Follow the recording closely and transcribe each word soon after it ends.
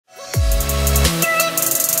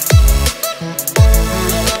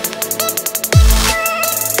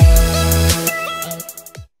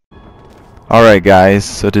Alright guys,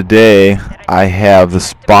 so today I have the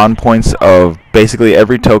spawn points of basically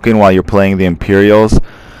every token while you're playing the Imperials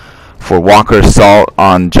for Walker Assault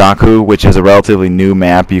on Jakku, which is a relatively new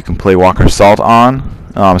map you can play Walker Assault on.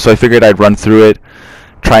 So I figured I'd run through it,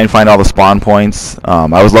 try and find all the spawn points.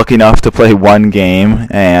 I was lucky enough to play one game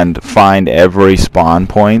and find every spawn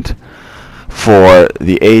point for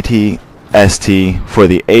the AT-ST, for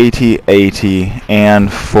the AT-AT,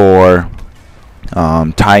 and for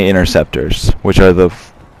TIE interceptors, which are the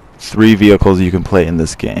three vehicles you can play in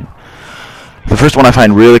this game. The first one I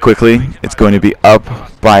find really quickly, it's going to be up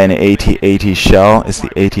by an AT-AT shell. It's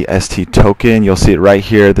the AT-ST token. You'll see it right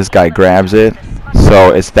here. This guy grabs it.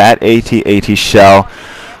 So it's that AT-AT shell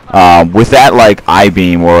with that like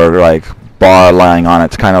I-beam or like bar lying on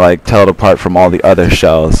it to kind of like tell it apart from all the other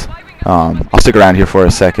shells. I'll stick around here for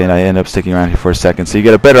a second. I end up sticking around here for a second so you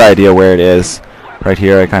get a better idea where it is. Right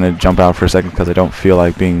here I kind of jump out for a second because I don't feel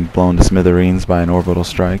like being blown to smithereens by an orbital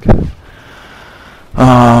strike. But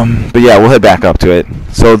yeah, we'll head back up to it.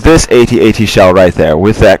 So this AT-AT shell right there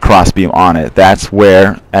with that crossbeam on it, that's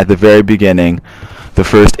where at the very beginning the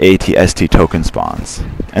first AT-ST token spawns.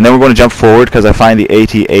 And then we're going to jump forward because I find the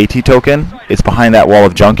AT-AT token. It's behind that wall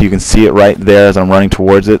of junk. You can see it right there as I'm running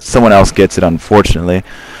towards it. Someone else gets it, unfortunately.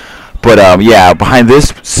 But yeah, behind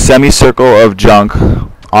this semicircle of junk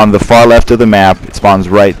on the far left of the map, it spawns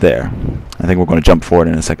right there. I think we're going to jump forward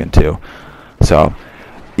in a second too. So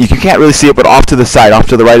you can't really see it, but off to the side, off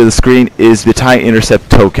to the right of the screen, is the TIE intercept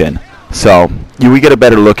token. So we get a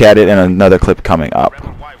better look at it in another clip coming up.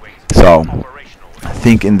 So I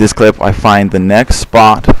think in this clip I find the next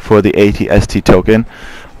spot for the AT-ST token,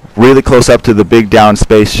 really close up to the big down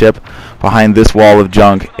spaceship behind this wall of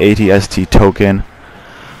junk. AT-ST token.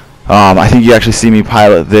 I think you actually see me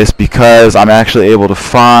pilot this because I'm actually able to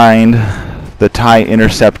find the TIE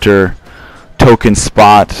interceptor token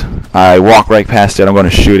spot. I walk right past it. I'm going to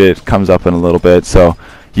shoot it. It comes up in a little bit so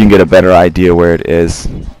you can get a better idea where it is.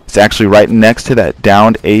 It's actually right next to that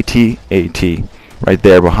downed AT-AT, right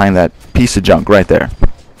there behind that piece of junk right there.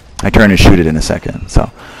 I turn and shoot it in a second. So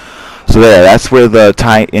there, that's where the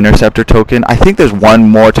TIE interceptor token. I think there's one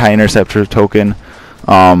more TIE interceptor token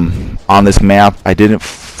on this map. I didn't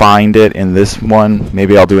find it in this one.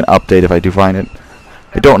 Maybe I'll do an update if I do find it.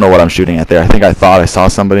 I don't know what I'm shooting at there. I think I thought I saw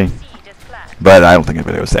somebody, but I don't think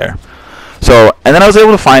anybody was there. So, and then I was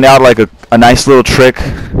able to find out like a nice little trick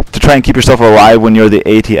to try and keep yourself alive when you're the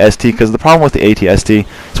AT-ST, because the problem with the AT-ST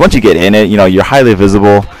is once you get in it, you know, you're highly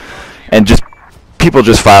visible and just people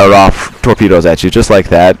just fire off torpedoes at you just like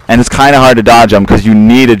that, and it's kind of hard to dodge them because you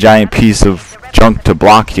need a giant piece of junk to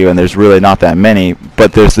block you, and there's really not that many,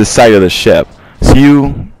 but there's this side of the ship. So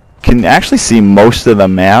you can actually see most of the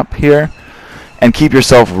map here and keep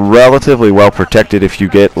yourself relatively well protected if you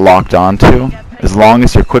get locked onto, as long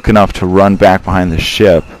as you're quick enough to run back behind the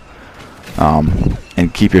ship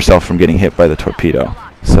and keep yourself from getting hit by the torpedo.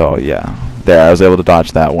 So yeah, there, I was able to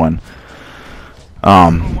dodge that one.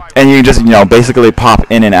 And you can just, you know, basically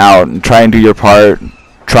pop in and out and try and do your part,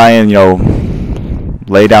 try and, you know,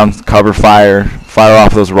 lay down cover fire, fire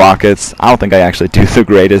off those rockets. I don't think I actually do the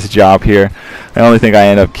greatest job here. I only think I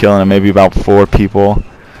end up killing maybe about 4 people.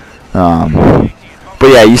 But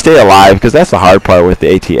yeah, you stay alive because that's the hard part with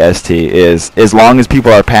the AT-ST is as long as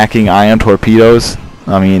people are packing ion torpedoes,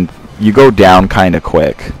 I mean, you go down kind of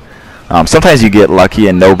quick. Sometimes you get lucky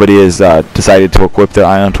and nobody has decided to equip their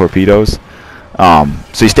ion torpedoes.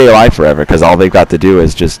 So you stay alive forever because all they've got to do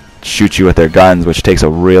is just shoot you with their guns, which takes a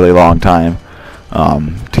really long time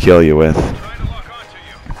to kill you with.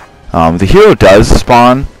 The hero does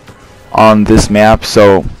spawn on this map,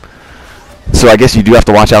 so I guess you do have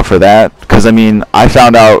to watch out for that, because I mean, I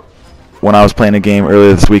found out when I was playing a game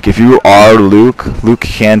earlier this week, if you are Luke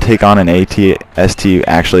can take on an AT-ST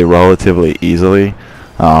actually relatively easily.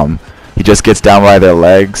 He just gets down by their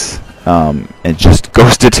legs and just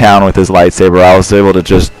goes to town with his lightsaber. I was able to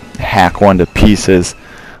just hack one to pieces,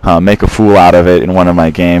 make a fool out of it in one of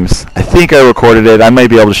my games. I think I recorded it. I might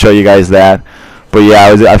be able to show you guys that. But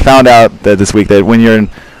yeah, I found out that this week that when you're in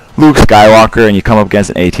Luke Skywalker and you come up against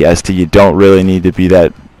an AT-ST, you don't really need to be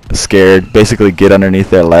that scared. Basically get underneath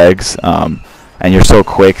their legs, and you're so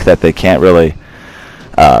quick that they can't really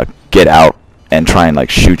get out and try and like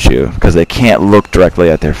shoot you because they can't look directly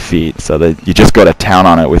at their feet. So that you just go to town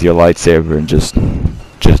on it with your lightsaber and just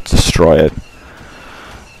destroy it.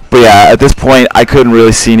 But yeah, at this point I couldn't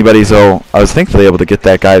really see anybody, so I was thankfully able to get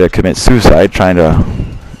that guy to commit suicide trying to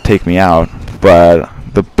take me out. But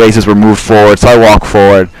the bases were moved forward, so I walk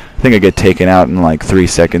forward. I think I get taken out in like 3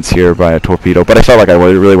 seconds here by a torpedo, but I felt like I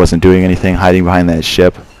really wasn't doing anything, hiding behind that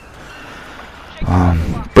ship.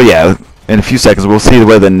 But yeah, in a few seconds, we'll see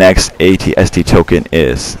where the next AT-ST token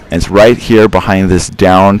is. And it's right here behind this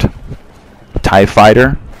downed TIE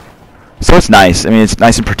fighter. So it's nice. I mean, it's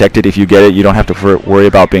nice and protected. If you get it, you don't have to worry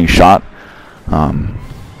about being shot. And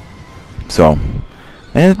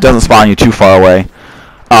it doesn't spawn you too far away.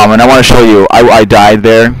 And I want to show you, I died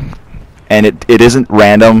there, and it isn't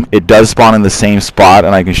random. It does spawn in the same spot,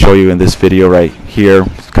 and I can show you in this video right here.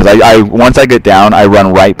 Because once I get down, I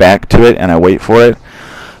run right back to it, and I wait for it.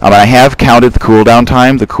 And I have counted the cooldown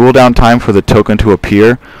time. The cooldown time for the token to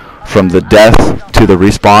appear from the death to the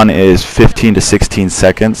respawn is 15 to 16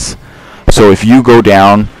 seconds. So if you go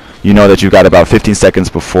down, you know that you've got about 15 seconds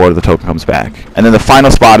before the token comes back. And then the final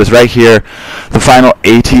spot is right here, the final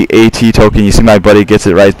AT-AT token. You see my buddy gets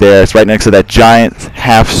it right there. It's right next to that giant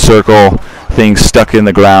half circle thing stuck in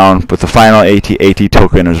the ground, but the final AT-AT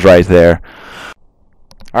token is right there.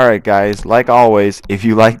 Alright guys, like always, if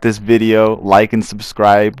you like this video, like and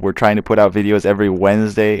subscribe. We're trying to put out videos every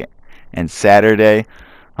Wednesday and Saturday.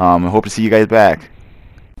 I hope to see you guys back.